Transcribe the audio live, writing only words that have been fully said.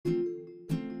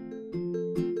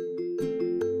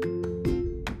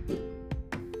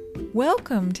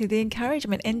Welcome to the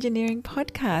Encouragement Engineering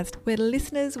Podcast, where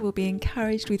listeners will be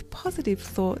encouraged with positive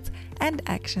thoughts and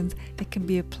actions that can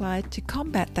be applied to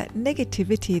combat that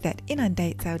negativity that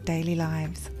inundates our daily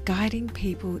lives, guiding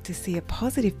people to see a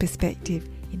positive perspective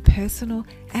in personal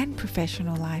and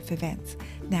professional life events.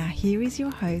 Now here is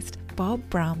your host, Bob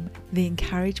Brum, the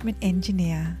Encouragement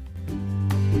Engineer.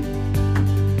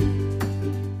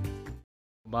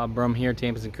 Bob Brum here,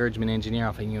 Tampa's Encouragement Engineer,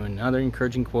 offering you another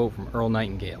encouraging quote from Earl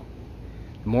Nightingale.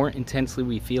 The more intensely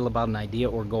we feel about an idea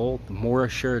or goal, the more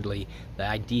assuredly the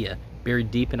idea, buried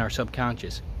deep in our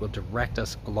subconscious, will direct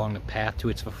us along the path to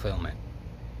its fulfillment.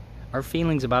 Our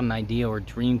feelings about an idea or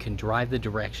dream can drive the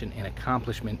direction and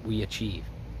accomplishment we achieve.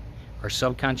 Our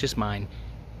subconscious mind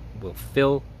will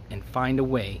fill and find a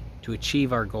way to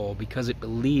achieve our goal because it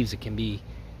believes it can be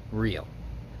real.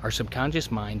 Our subconscious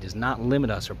mind does not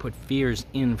limit us or put fears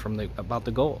in about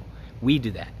the goal. We do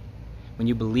that. When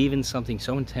you believe in something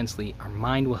so intensely, our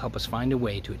mind will help us find a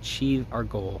way to achieve our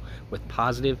goal with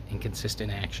positive and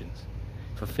consistent actions.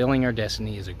 Fulfilling our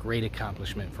destiny is a great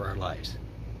accomplishment for our lives.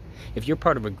 If you're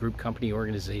part of a group, company,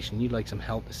 organization, you'd like some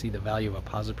help to see the value of a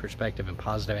positive perspective and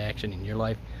positive action in your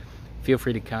life, feel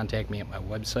free to contact me at my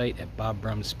website at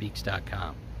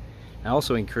bobbrumspeaks.com. I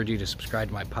also encourage you to subscribe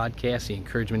to my podcast, the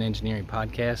Encouragement Engineering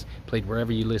Podcast, played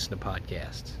wherever you listen to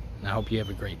podcasts. And I hope you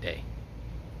have a great day.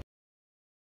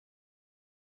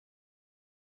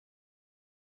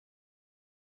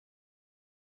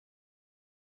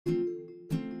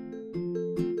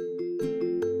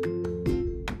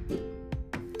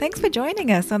 Thanks for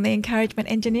joining us on the Encouragement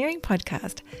Engineering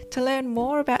Podcast. To learn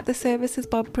more about the services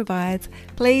Bob provides,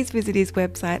 please visit his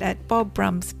website at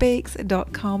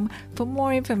bobbrumspeaks.com for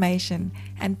more information,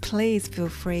 and please feel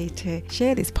free to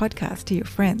share this podcast to your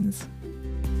friends.